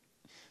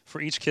For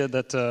each kid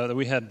that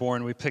we had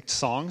born, we picked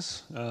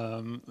songs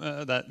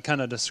that kind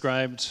of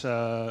described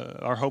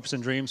our hopes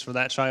and dreams for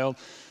that child,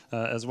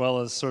 as well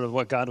as sort of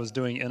what God was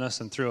doing in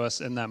us and through us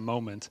in that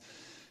moment.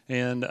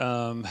 And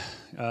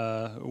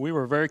we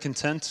were very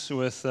content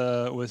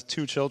with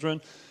two children,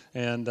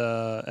 and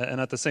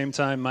at the same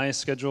time, my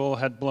schedule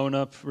had blown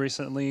up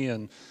recently,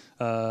 and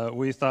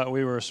we thought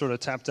we were sort of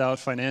tapped out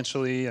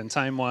financially and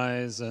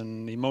time-wise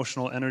and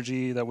emotional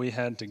energy that we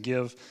had to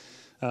give,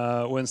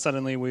 when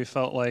suddenly we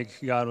felt like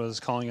God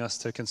was calling us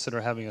to consider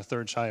having a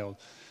third child.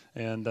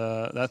 And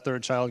that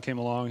third child came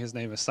along. His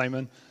name is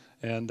Simon,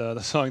 and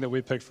the song that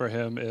we picked for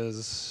him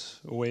is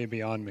Way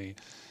Beyond Me.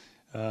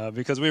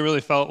 Because we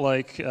really felt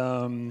like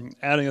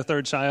adding a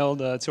third child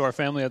to our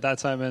family at that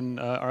time in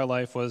our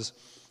life was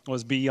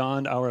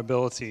beyond our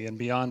ability and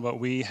beyond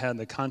what we had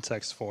the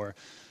context for.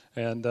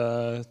 And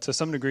to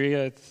some degree,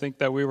 I think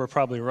that we were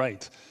probably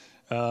right.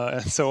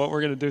 And so what we're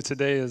going to do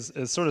today is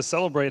sort of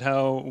celebrate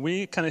how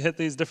we kind of hit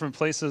these different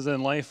places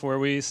in life where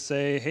we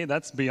say, hey,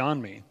 that's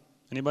beyond me.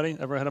 Anybody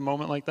ever had a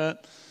moment like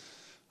that?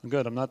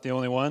 Good, I'm not the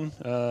only one,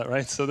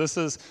 right? So this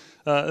is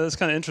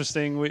kind of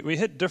interesting. We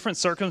hit different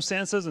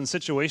circumstances and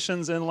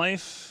situations in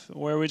life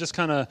where we just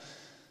kind of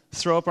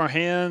throw up our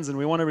hands and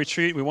we want to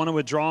retreat, we want to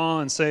withdraw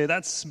and say,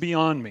 that's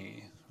beyond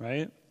me,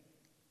 right?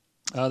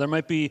 There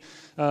might be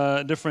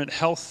different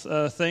health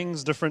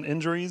things, different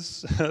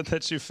injuries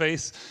that you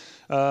face.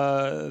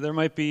 There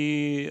might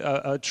be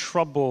a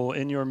trouble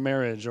in your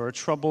marriage or a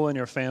trouble in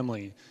your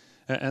family.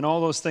 And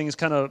all those things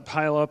kind of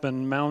pile up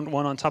and mount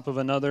one on top of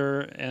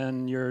another,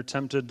 and you're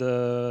tempted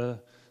to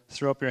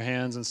throw up your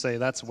hands and say,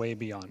 that's way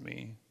beyond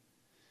me.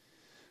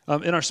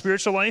 In our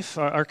spiritual life,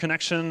 our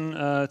connection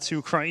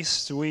to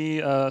Christ,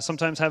 we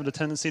sometimes have the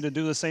tendency to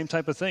do the same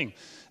type of thing.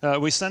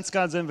 We sense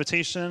God's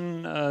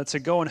invitation to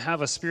go and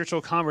have a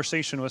spiritual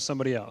conversation with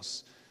somebody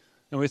else.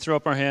 And we throw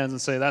up our hands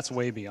and say, that's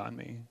way beyond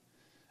me.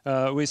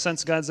 We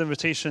sense God's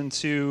invitation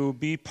to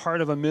be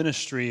part of a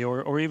ministry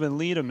or even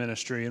lead a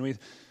ministry. And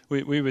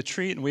we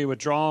retreat and we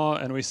withdraw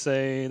and we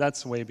say,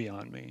 that's way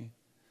beyond me.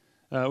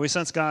 We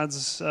sense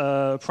God's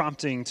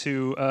prompting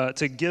to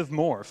give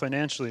more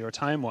financially or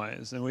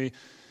time-wise. And we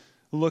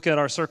look at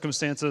our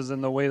circumstances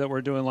and the way that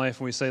we're doing life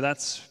and we say,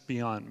 that's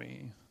beyond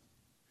me.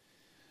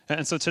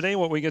 And so today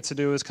what we get to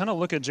do is kind of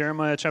look at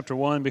Jeremiah chapter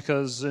 1,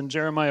 because in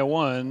Jeremiah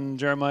 1,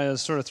 Jeremiah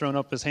has sort of thrown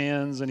up his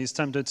hands and he's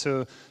tempted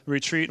to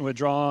retreat and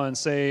withdraw and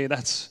say,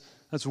 that's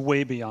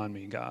way beyond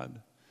me, God.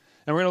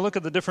 And we're going to look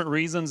at the different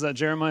reasons that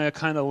Jeremiah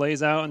kind of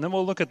lays out, and then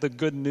we'll look at the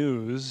good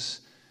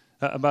news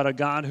about a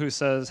God who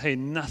says, hey,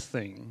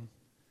 nothing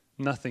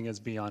is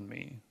beyond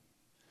me.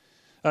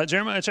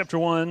 Jeremiah chapter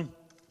 1,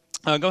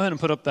 go ahead and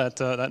put up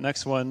that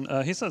next one.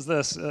 He says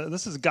this.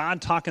 This is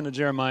God talking to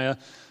Jeremiah.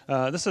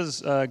 This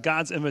is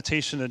God's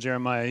invitation to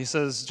Jeremiah. He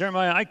says,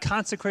 Jeremiah, I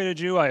consecrated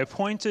you. I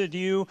appointed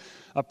you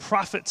a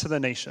prophet to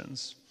the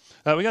nations.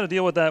 We got to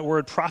deal with that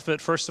word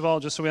prophet, first of all,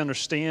 just so we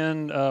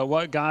understand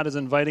what God is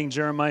inviting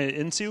Jeremiah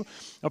into.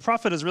 A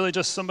prophet is really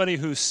just somebody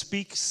who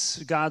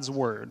speaks God's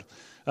word.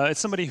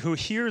 It's somebody who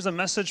hears a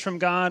message from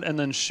God and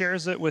then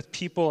shares it with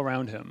people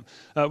around him.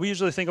 We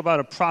usually think about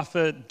a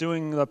prophet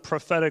doing the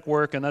prophetic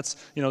work, and that's,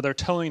 they're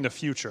telling the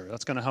future.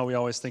 That's kind of how we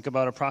always think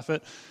about a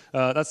prophet.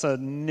 That's a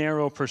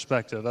narrow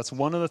perspective. That's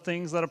one of the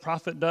things that a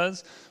prophet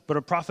does, but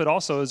a prophet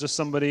also is just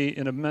somebody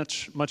in a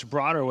much, much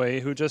broader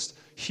way who just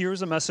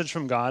hears a message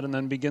from God and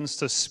then begins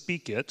to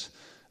speak it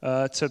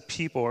to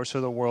people or to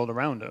the world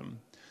around him.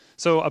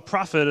 So a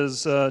prophet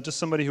is just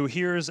somebody who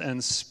hears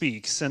and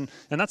speaks, and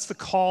that's the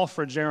call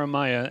for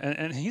Jeremiah.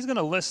 And he's going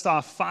to list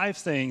off 5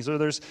 things, or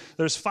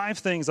there's 5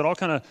 things that all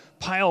kind of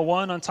pile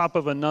one on top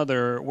of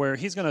another, where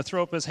he's going to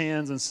throw up his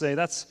hands and say,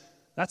 that's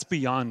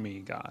beyond me,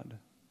 God.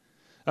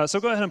 So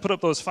go ahead and put up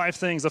those 5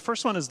 things. The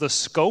first one is the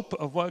scope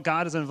of what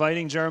God is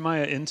inviting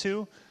Jeremiah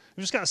into.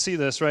 We just got to see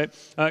this, right?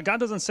 God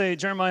doesn't say,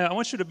 Jeremiah, I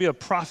want you to be a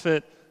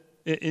prophet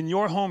in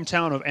your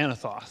hometown of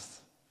Anathoth.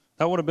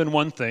 That would have been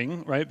one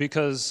thing, right?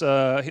 Because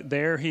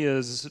there he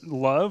is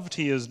loved,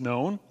 he is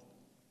known,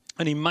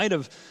 and he might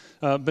have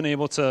been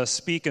able to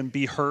speak and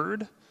be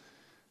heard.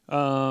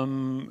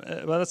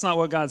 But that's not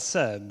what God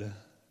said.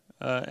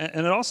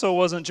 And it also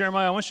wasn't,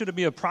 Jeremiah, I want you to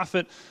be a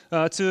prophet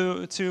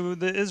to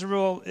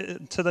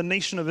the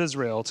nation of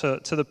Israel,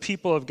 to the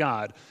people of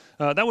God.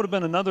 That would have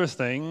been another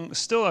thing,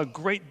 still a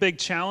great big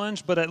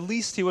challenge, but at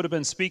least he would have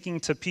been speaking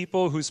to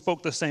people who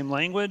spoke the same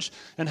language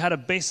and had a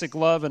basic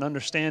love and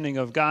understanding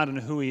of God and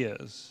who he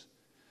is.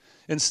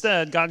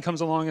 Instead, God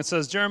comes along and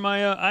says,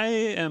 Jeremiah, I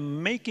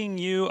am making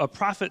you a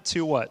prophet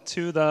to what?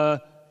 To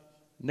the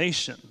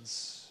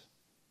nations.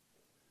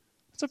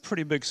 That's a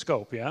pretty big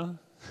scope, yeah?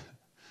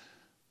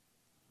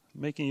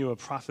 Making you a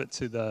prophet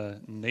to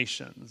the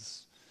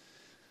nations.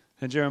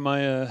 And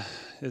Jeremiah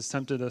is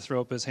tempted to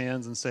throw up his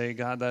hands and say,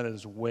 God, that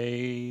is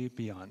way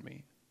beyond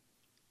me.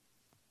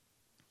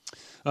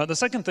 The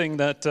second thing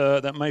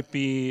that might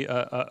be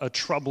a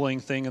troubling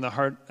thing in the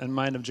heart and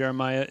mind of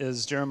Jeremiah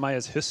is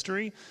Jeremiah's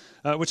history,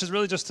 which is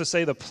really just to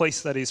say the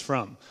place that he's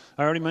from.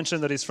 I already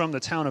mentioned that he's from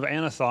the town of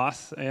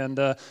Anathoth, and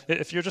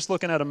if you're just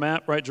looking at a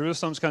map, right,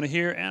 Jerusalem's kind of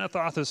here.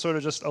 Anathoth is sort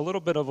of just a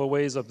little bit of a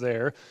ways up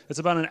there. It's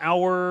about an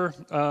hour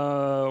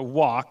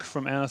walk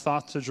from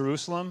Anathoth to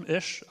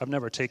Jerusalem-ish. I've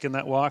never taken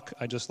that walk.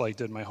 I just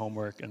did my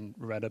homework and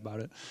read about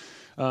it.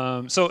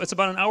 So it's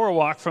about an hour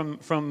walk from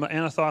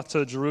Anathoth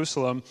to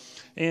Jerusalem,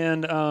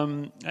 and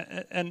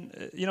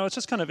it's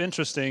just kind of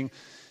interesting.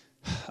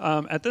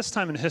 At this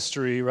time in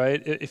history,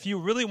 right, if you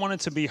really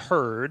wanted to be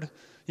heard,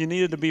 you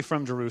needed to be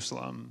from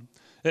Jerusalem.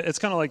 It's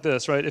kind of like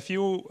this, right? If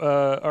you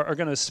are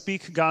going to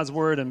speak God's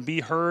word and be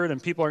heard,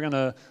 and people are going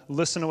to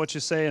listen to what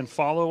you say and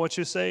follow what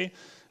you say,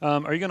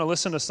 are you going to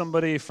listen to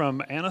somebody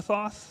from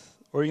Anathoth,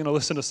 or are you going to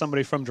listen to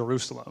somebody from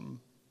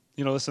Jerusalem?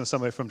 Listen to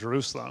somebody from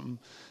Jerusalem.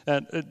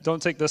 And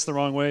don't take this the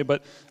wrong way,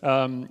 but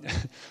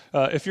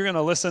if you're going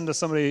to listen to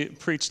somebody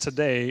preach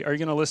today, are you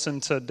going to listen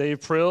to Dave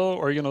Prill,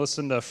 or are you going to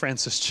listen to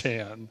Francis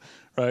Chan?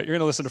 Right? You're going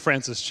to listen to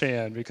Francis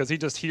Chan because he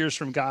just hears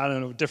from God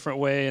in a different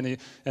way,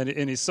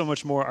 and he's so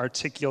much more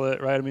articulate,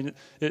 right? I mean,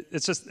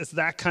 it's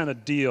that kind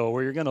of deal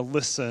where you're going to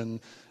listen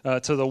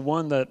to the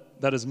one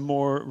that is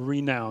more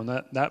renowned.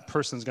 That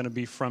person's going to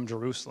be from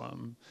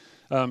Jerusalem.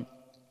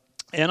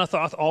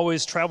 Anathoth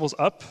always travels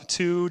up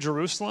to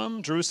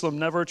Jerusalem. Jerusalem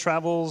never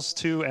travels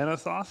to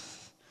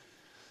Anathoth.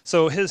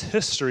 So his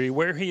history,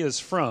 where he is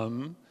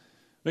from,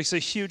 makes a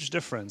huge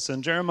difference.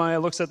 And Jeremiah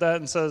looks at that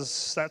and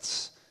says,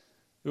 that's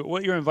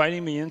what you're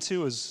inviting me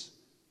into is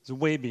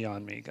way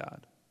beyond me,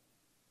 God.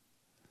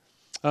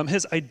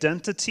 His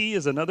identity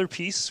is another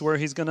piece where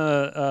he's going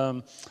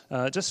to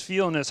just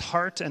feel in his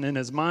heart and in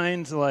his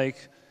mind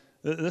like,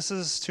 this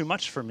is too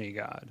much for me,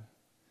 God.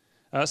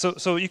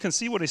 So you can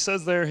see what he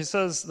says there. He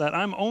says that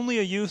I'm only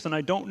a youth and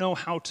I don't know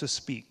how to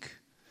speak.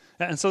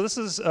 And so this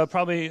is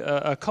probably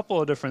a couple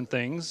of different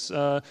things.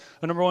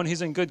 Number one,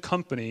 he's in good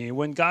company.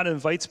 When God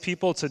invites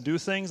people to do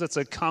things, that's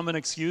a common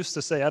excuse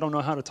to say, I don't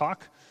know how to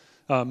talk.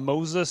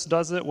 Moses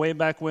does it way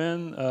back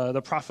when.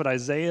 The prophet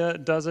Isaiah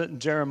does it.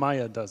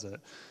 Jeremiah does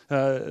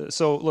it.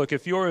 So look,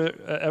 if you're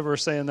ever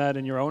saying that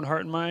in your own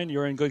heart and mind,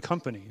 you're in good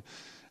company.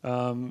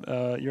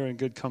 You're in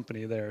good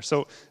company there.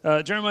 So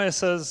Jeremiah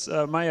says,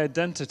 my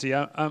identity,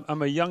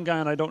 I'm a young guy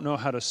and I don't know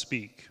how to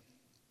speak.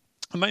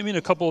 It might mean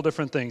a couple of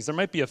different things. There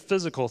might be a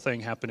physical thing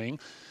happening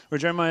where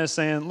Jeremiah is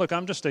saying, look,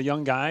 I'm just a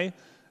young guy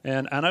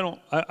and I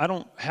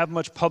don't have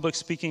much public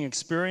speaking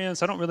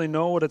experience. I don't really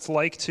know what it's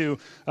like to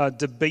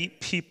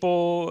debate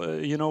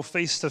people,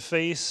 face to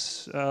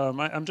face.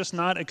 I'm just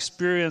not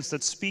experienced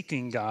at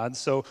speaking, God.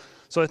 So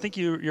I think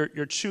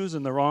you're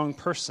choosing the wrong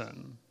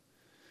person.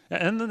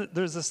 And then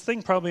there's this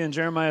thing probably in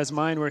Jeremiah's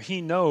mind where he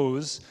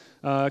knows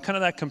kind of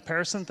that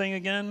comparison thing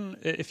again.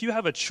 If you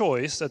have a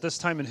choice at this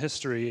time in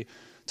history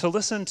to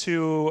listen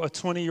to a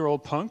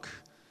 20-year-old punk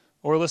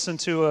or listen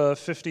to a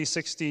 50,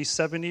 60,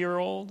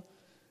 70-year-old,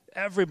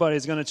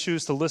 everybody's going to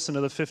choose to listen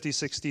to the 50,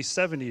 60,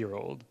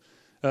 70-year-old.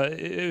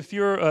 If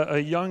you're a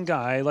young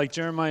guy, like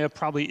Jeremiah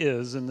probably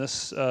is in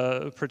this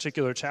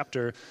particular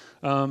chapter,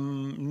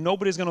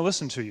 nobody's going to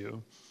listen to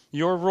you.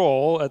 Your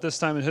role at this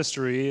time in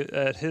history,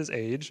 at his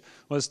age,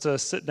 was to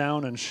sit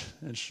down and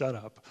shut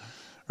up,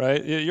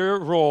 right? Your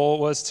role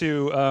was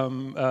to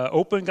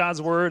open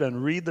God's word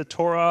and read the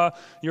Torah.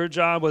 Your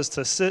job was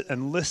to sit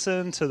and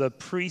listen to the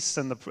priests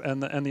and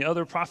the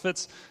other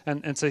prophets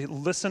and to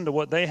listen to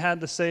what they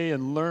had to say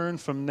and learn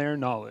from their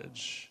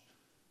knowledge.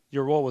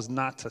 Your role was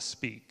not to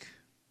speak.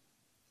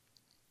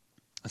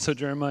 And so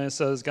Jeremiah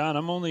says, God,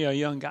 I'm only a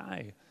young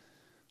guy.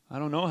 I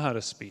don't know how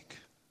to speak.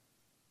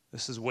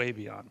 This is way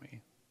beyond me.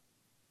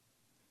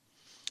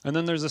 And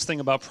then there's this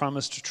thing about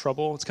promised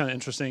trouble. It's kind of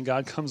interesting.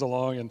 God comes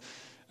along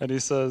and he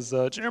says,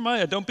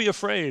 Jeremiah, don't be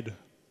afraid.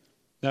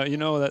 Now, you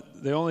know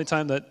that the only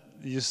time that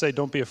you say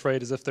don't be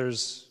afraid is if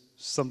there's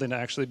something to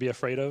actually be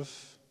afraid of,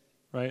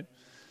 right?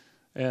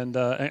 And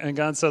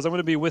God says, I'm going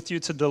to be with you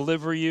to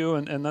deliver you,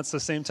 and that's the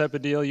same type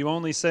of deal. You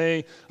only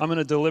say, I'm going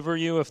to deliver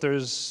you if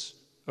there's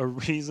a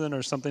reason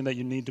or something that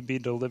you need to be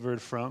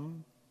delivered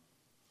from.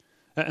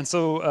 And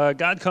so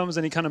God comes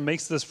and he kind of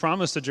makes this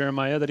promise to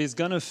Jeremiah that he's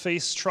going to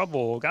face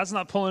trouble. God's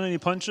not pulling any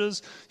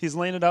punches. He's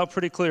laying it out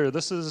pretty clear.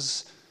 This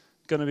is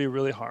going to be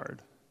really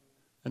hard.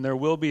 And there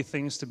will be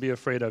things to be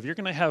afraid of. You're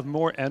going to have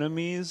more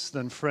enemies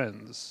than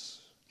friends,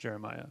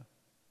 Jeremiah.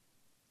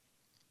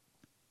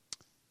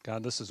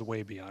 God, this is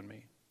way beyond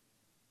me.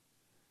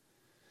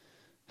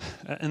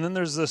 And then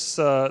there's this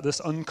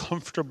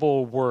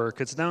uncomfortable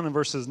work. It's down in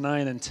verses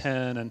 9 and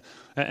 10.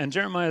 And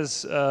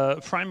Jeremiah's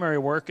primary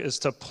work is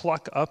to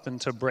pluck up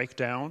and to break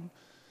down,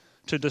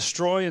 to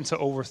destroy and to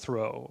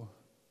overthrow.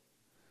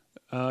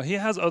 He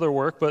has other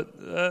work, but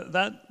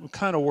that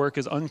kind of work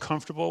is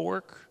uncomfortable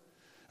work.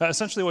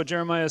 Essentially what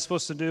Jeremiah is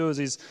supposed to do is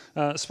he's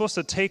supposed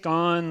to take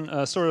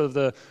on sort of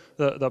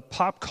the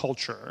pop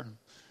culture.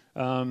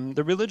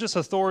 The religious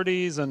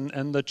authorities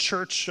and the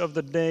church of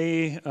the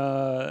day,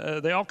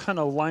 they all kind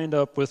of lined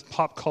up with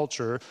pop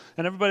culture.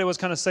 And everybody was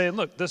kind of saying,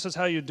 look, this is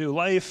how you do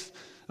life.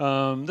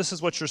 This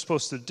is what you're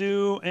supposed to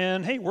do,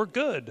 and hey, we're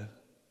good.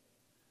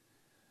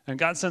 And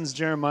God sends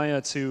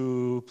Jeremiah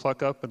to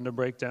pluck up and to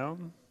break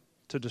down,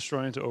 to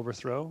destroy and to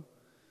overthrow.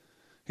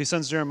 He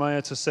sends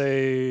Jeremiah to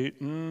say,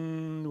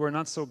 we're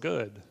not so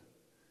good.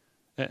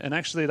 And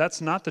actually, that's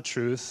not the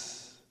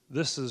truth.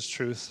 This is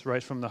truth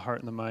right from the heart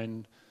and the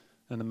mind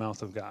and the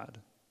mouth of God.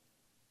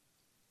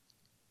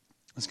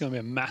 It's going to be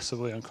a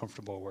massively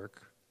uncomfortable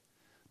work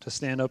to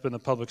stand up in the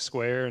public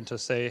square and to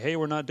say, hey,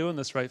 we're not doing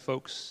this right,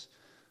 folks.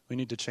 We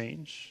need to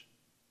change.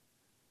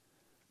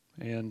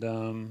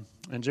 And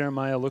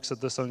Jeremiah looks at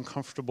this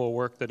uncomfortable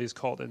work that he's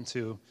called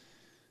into,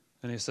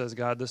 and he says,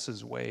 God, this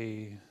is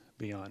way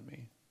beyond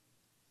me.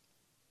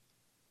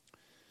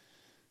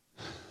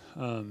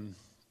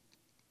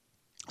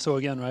 So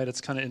again, right,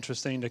 it's kind of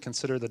interesting to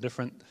consider the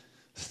different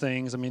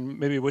things. I mean,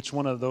 maybe which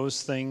one of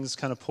those things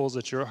kind of pulls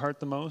at your heart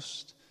the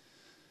most?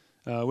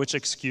 Which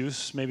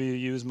excuse maybe you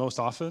use most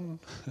often?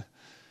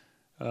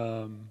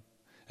 And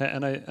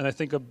I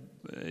think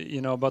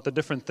about the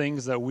different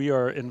things that we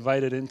are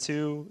invited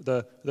into,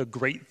 the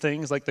great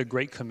things like the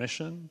Great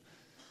Commission.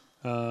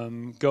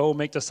 Go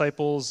make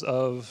disciples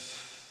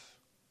of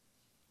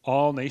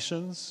all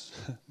nations,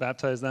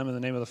 baptize them in the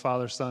name of the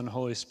Father, Son,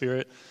 Holy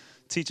Spirit,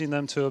 teaching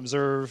them to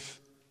observe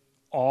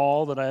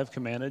all that I have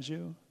commanded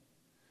you.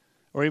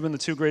 Or even the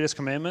two greatest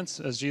commandments,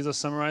 as Jesus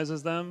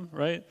summarizes them,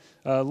 right?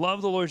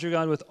 Love the Lord your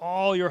God with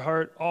all your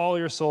heart, all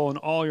your soul, and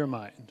all your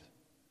mind.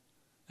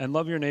 And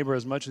love your neighbor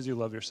as much as you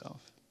love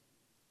yourself.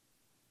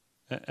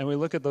 And we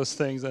look at those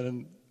things,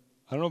 and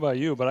I don't know about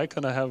you, but I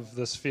kind of have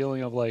this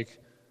feeling of like,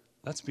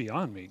 that's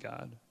beyond me,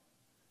 God.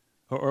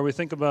 Or we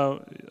think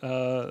about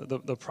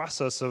the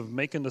process of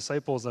making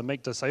disciples that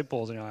make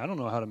disciples. I don't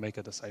know how to make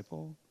a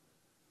disciple.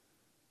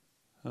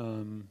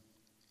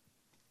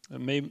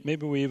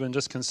 Maybe we even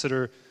just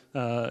consider,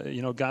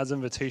 God's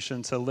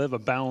invitation to live a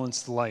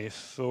balanced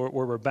life, where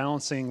we're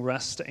balancing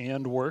rest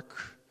and work.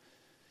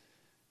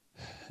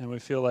 And we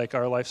feel like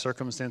our life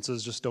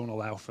circumstances just don't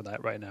allow for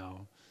that right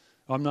now.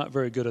 I'm not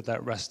very good at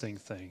that resting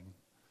thing.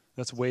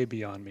 That's way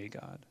beyond me,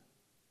 God.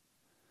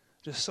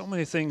 Just so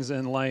many things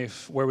in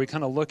life where we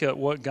kind of look at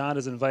what God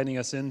is inviting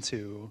us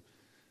into,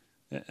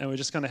 and we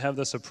just kind of have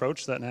this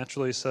approach that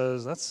naturally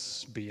says,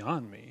 that's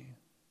beyond me.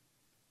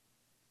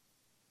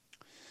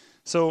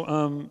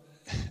 So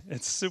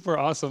it's super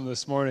awesome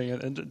this morning,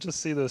 and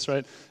just see this,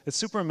 right? It's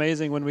super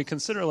amazing when we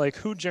consider like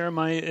who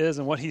Jeremiah is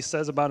and what he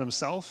says about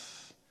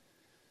himself,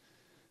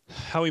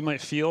 how he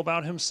might feel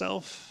about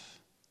himself.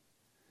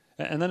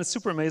 And then it's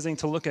super amazing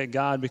to look at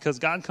God, because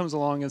God comes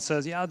along and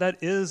says, yeah, that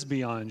is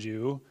beyond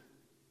you,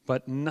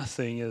 but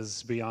nothing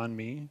is beyond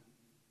me.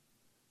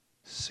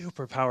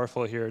 Super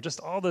powerful here. Just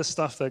all this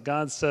stuff that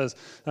God says.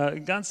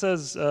 God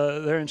says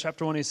there in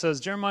chapter 1, he says,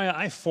 Jeremiah,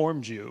 I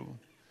formed you.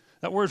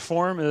 That word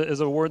form is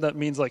a word that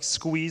means like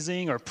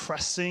squeezing or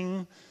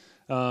pressing.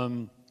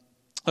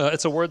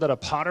 It's a word that a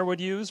potter would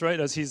use, right,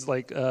 as he's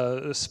like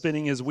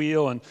spinning his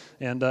wheel and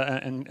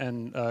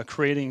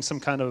creating some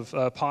kind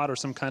of pot or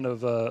some kind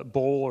of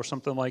bowl or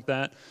something like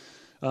that.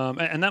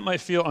 And that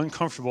might feel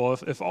uncomfortable.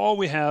 If all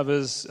we have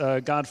is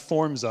God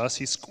forms us,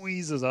 he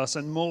squeezes us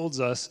and molds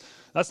us,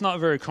 that's not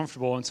very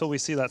comfortable until we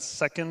see that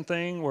second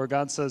thing where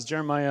God says,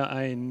 Jeremiah,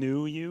 I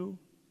knew you.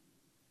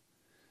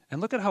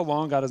 And look at how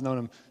long God has known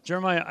him.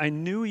 Jeremiah, I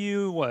knew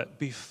you, what?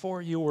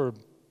 Before you were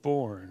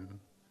born.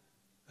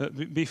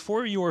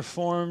 Before you were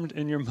formed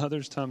in your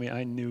mother's tummy,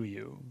 I knew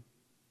you.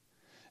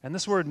 And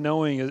this word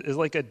knowing is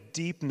like a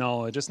deep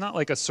knowledge. It's not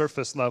like a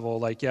surface level,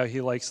 like, yeah, he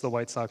likes the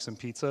White Sox and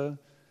pizza.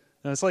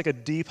 And it's like a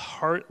deep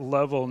heart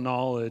level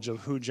knowledge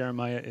of who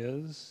Jeremiah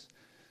is.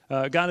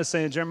 God is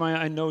saying, Jeremiah,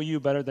 I know you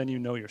better than you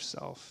know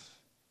yourself.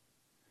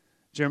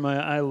 Jeremiah,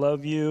 I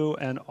love you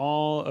and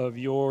all of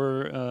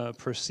your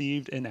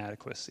perceived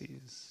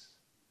inadequacies.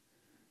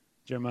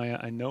 Jeremiah,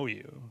 I know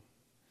you.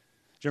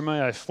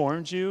 Jeremiah, I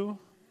formed you.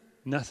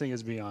 Nothing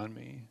is beyond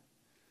me.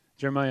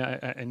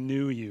 Jeremiah, I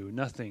knew you.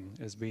 Nothing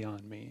is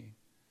beyond me.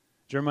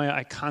 Jeremiah,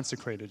 I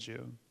consecrated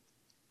you.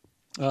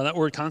 That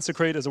word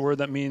consecrate is a word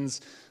that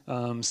means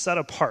set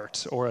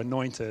apart or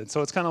anointed.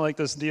 So it's kind of like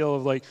this deal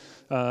of like,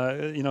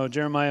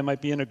 Jeremiah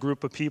might be in a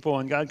group of people,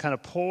 and God kind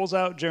of pulls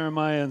out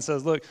Jeremiah and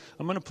says, look,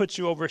 I'm going to put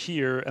you over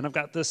here, and I've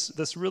got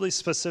this really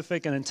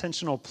specific and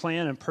intentional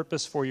plan and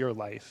purpose for your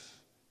life.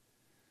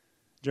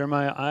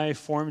 Jeremiah, I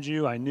formed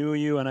you, I knew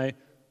you, and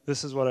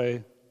this is what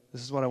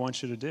I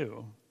want you to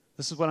do.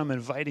 This is what I'm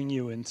inviting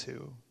you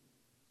into.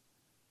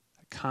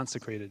 I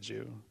consecrated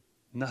you.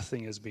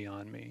 Nothing is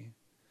beyond me.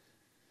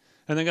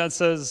 And then God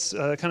says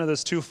kind of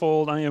this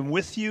twofold, I am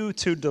with you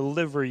to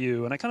deliver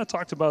you. And I kind of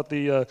talked about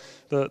the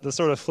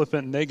sort of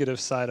flippant negative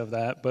side of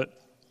that, but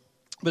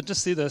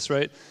just see this,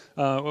 right?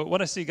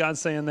 What I see God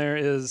saying there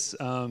is,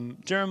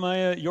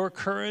 Jeremiah, your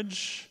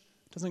courage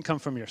doesn't come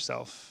from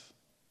yourself.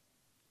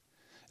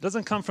 It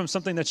doesn't come from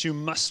something that you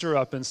muster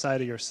up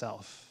inside of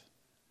yourself.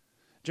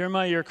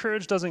 Jeremiah, your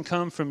courage doesn't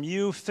come from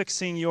you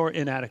fixing your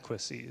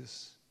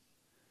inadequacies.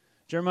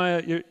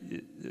 Jeremiah,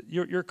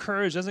 your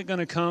courage isn't going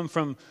to come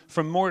from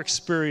more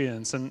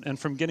experience and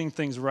from getting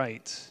things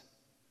right.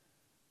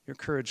 Your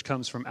courage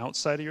comes from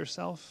outside of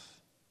yourself.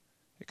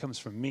 It comes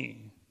from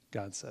me,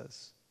 God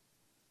says.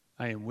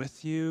 I am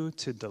with you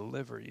to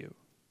deliver you.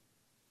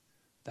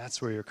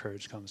 That's where your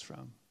courage comes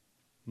from.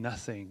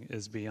 Nothing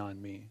is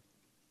beyond me.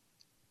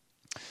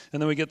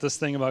 And then we get this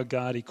thing about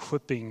God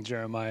equipping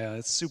Jeremiah.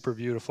 It's super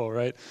beautiful,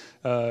 right?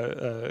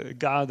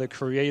 God, the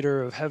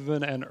creator of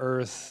heaven and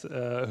earth,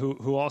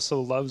 who also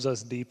loves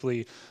us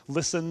deeply,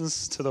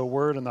 listens to the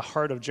word and the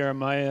heart of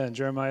Jeremiah. And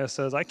Jeremiah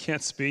says, I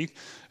can't speak.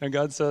 And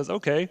God says,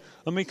 okay,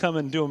 let me come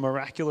and do a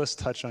miraculous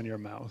touch on your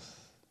mouth.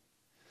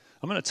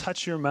 I'm going to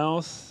touch your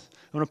mouth.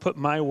 I'm going to put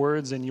my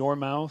words in your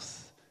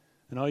mouth.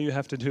 And all you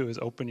have to do is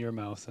open your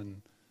mouth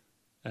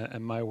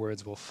and my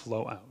words will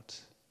flow out.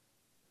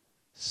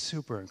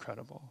 Super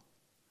incredible.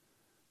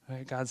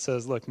 Right? God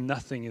says, look,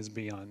 nothing is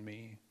beyond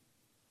me.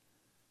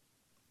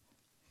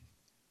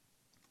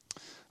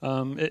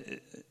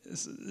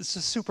 It's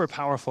just super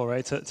powerful,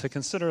 right? To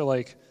consider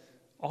like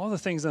all the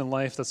things in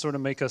life that sort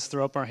of make us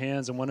throw up our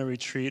hands and want to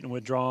retreat and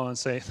withdraw and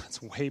say,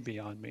 that's way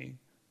beyond me.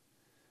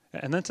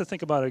 And then to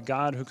think about a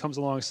God who comes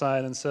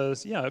alongside and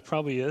says, yeah, it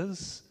probably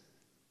is,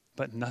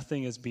 but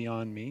nothing is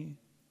beyond me.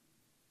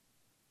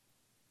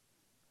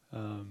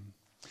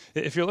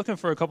 If you're looking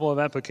for a couple of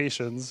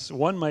applications,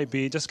 one might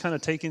be just kind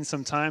of taking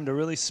some time to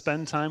really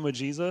spend time with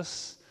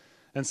Jesus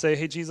and say,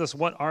 hey, Jesus,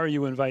 what are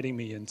you inviting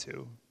me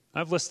into?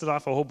 I've listed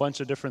off a whole bunch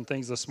of different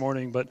things this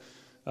morning, but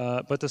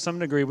to some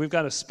degree, we've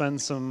got to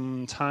spend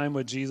some time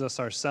with Jesus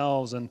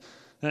ourselves and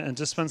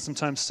just spend some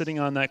time sitting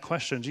on that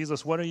question.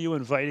 Jesus, what are you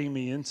inviting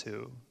me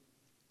into?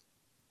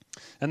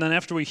 And then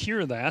after we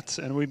hear that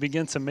and we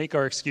begin to make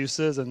our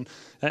excuses and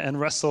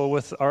wrestle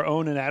with our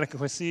own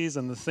inadequacies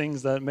and the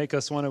things that make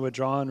us want to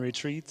withdraw and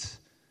retreat,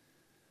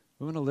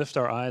 we want to lift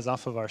our eyes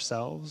off of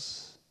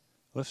ourselves,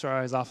 lift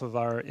our eyes off of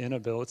our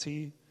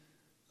inability,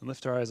 and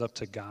lift our eyes up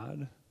to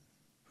God,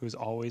 who's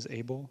always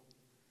able,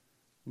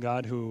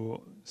 God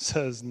who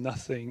says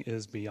nothing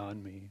is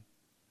beyond me.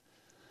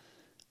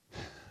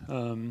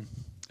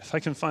 If I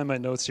can find my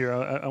notes here,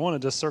 I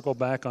want to just circle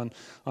back on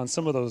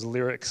some of those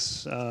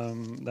lyrics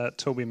that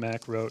Toby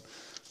Mac wrote,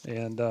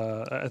 and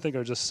I think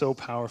are just so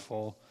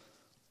powerful.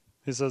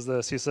 He says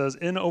this, he says,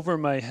 in over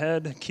my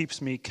head keeps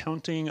me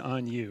counting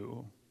on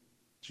you.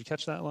 Did you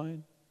catch that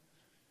line?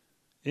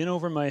 In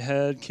over my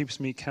head keeps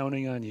me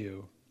counting on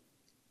you.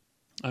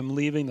 I'm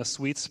leaving the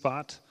sweet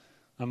spot.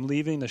 I'm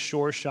leaving the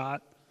sure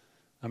shot.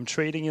 I'm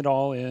trading it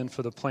all in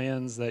for the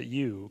plans that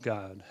you,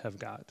 God, have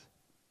got.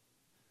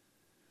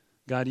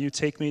 God, you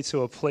take me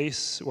to a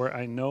place where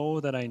I know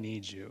that I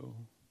need you.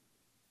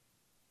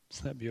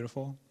 Isn't that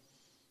beautiful?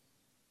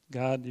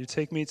 God, you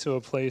take me to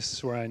a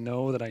place where I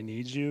know that I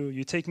need you.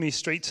 You take me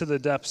straight to the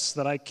depths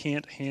that I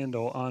can't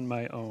handle on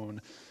my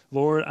own.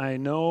 Lord, I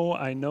know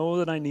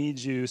that I need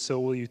you, so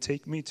will you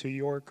take me to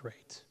your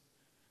great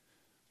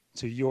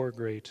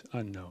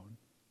unknown?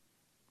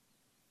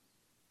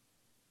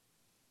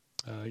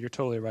 You're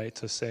totally right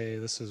to say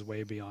this is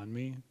way beyond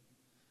me.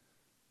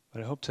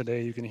 But I hope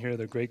today you can hear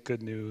the great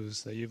good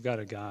news that you've got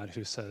a God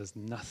who says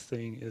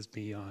nothing is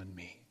beyond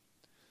me.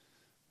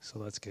 So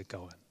let's get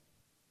going.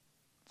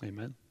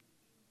 Amen.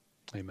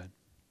 Amen.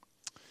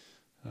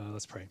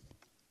 Let's pray.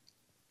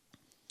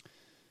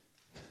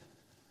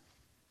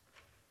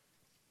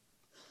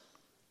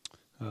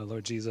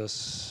 Lord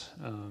Jesus,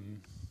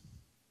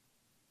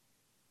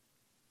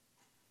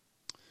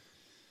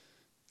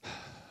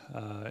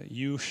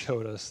 you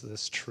showed us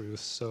this truth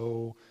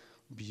so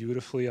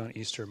beautifully on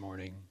Easter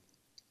morning.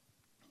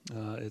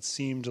 It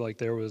seemed like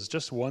there was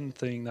just one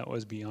thing that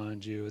was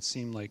beyond you. It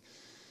seemed like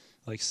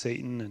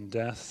Satan and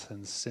death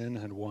and sin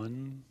had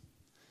won.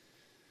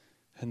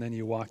 And then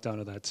you walked out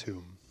of that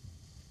tomb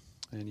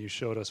and you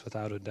showed us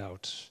without a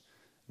doubt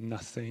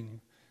nothing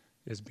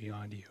is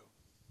beyond you.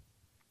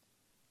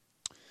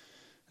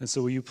 And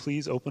so will you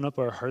please open up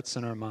our hearts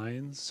and our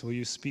minds? Will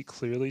you speak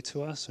clearly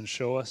to us and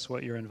show us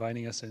what you're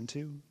inviting us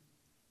into?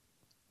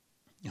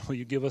 Will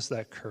you give us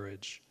that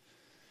courage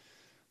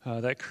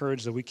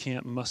that we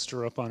can't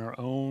muster up on our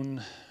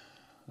own,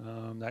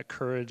 that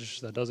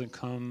courage that doesn't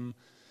come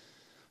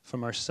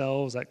from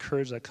ourselves, that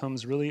courage that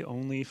comes really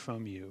only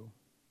from you.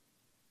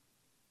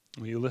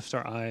 Will you lift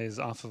our eyes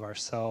off of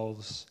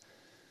ourselves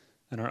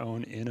and our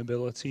own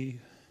inability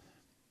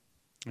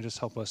and just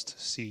help us to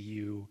see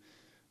you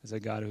as a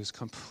God who's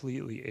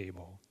completely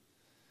able.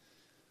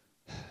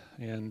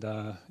 And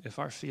if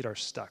our feet are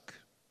stuck,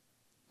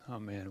 oh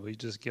man, will you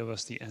just give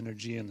us the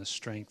energy and the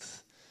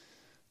strength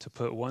to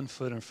put one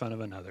foot in front of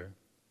another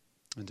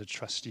and to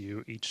trust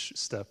you each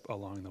step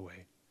along the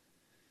way.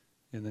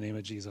 In the name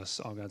of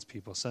Jesus, all God's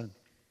people said,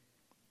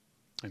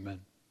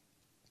 amen.